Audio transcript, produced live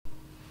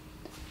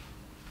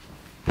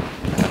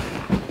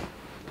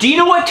Do you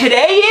know what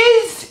today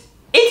is?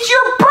 It's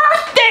your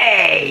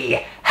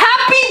birthday!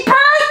 Happy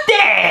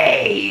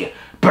birthday!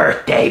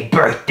 Birthday,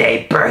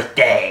 birthday,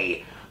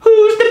 birthday.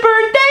 Who's the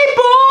birthday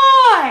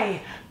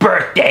boy?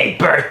 Birthday,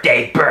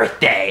 birthday,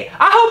 birthday.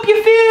 I hope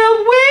you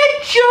feel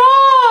with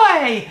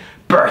joy.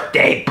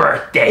 Birthday,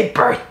 birthday,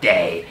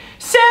 birthday.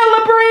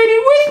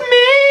 Celebrating with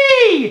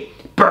me.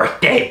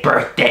 Birthday,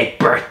 birthday,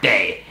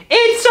 birthday.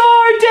 It's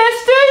our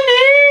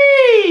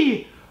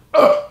destiny.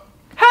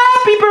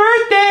 Happy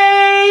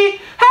birthday.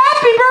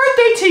 Happy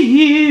birthday to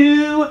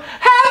you.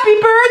 Happy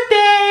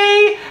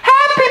birthday.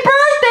 Happy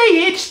birthday,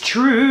 it's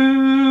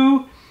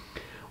true.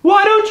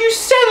 Why don't you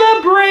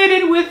celebrate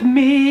it with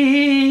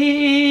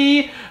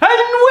me? And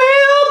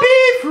we'll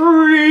be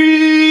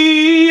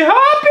free.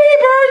 Happy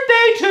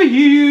birthday to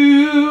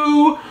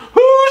you.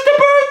 Who's the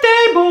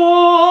birthday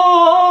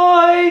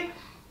boy?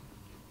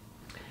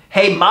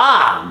 Hey,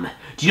 Mom,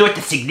 do you know what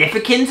the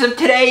significance of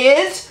today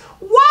is?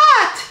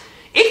 What?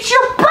 It's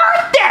your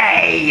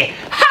birthday!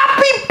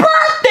 Happy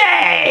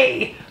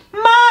birthday!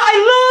 I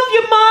love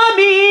you,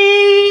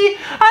 Mommy!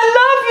 I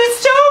love you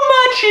so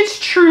much, it's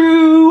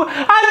true!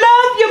 I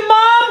love you,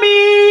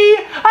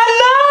 Mommy! I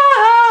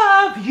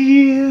love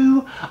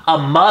you! A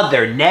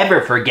mother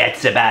never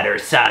forgets about her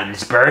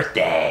son's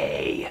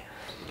birthday.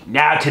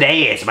 Now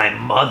today is my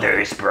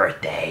mother's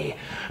birthday.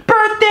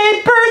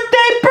 Birthday,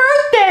 birthday,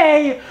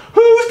 birthday!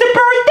 Who's the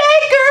birthday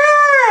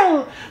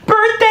girl?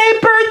 Birthday,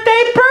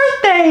 birthday,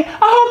 birthday!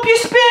 I hope you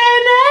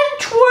spin and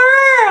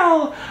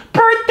twirl!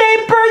 Birthday,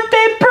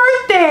 birthday,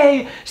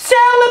 birthday!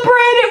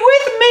 Celebrate it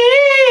with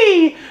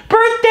me!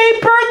 Birthday,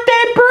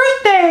 birthday,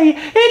 birthday!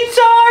 It's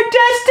our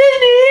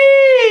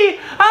destiny!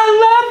 I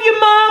love you,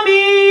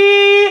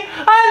 Mommy!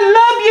 I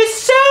love you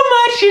so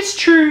much, it's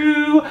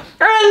true!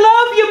 I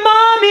love you,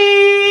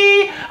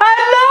 Mommy! I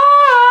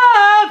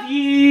love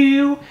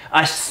you!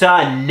 A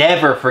son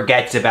never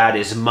forgets about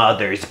his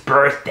mother's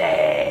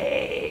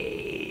birthday.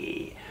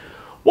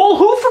 Well,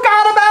 who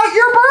forgot about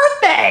your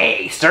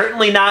birthday?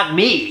 Certainly not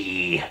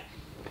me.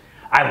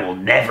 I will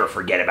never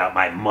forget about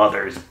my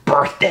mother's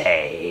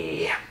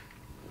birthday.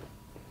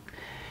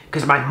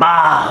 Because my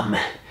mom,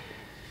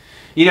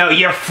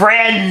 your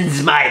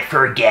friends might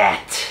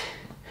forget.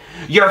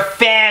 Your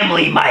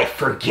family might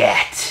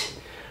forget.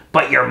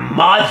 But your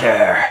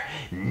mother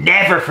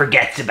never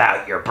forgets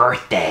about your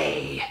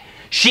birthday.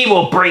 She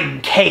will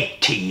bring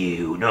cake to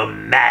you no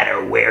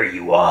matter where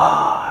you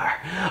are.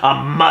 A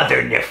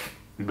mother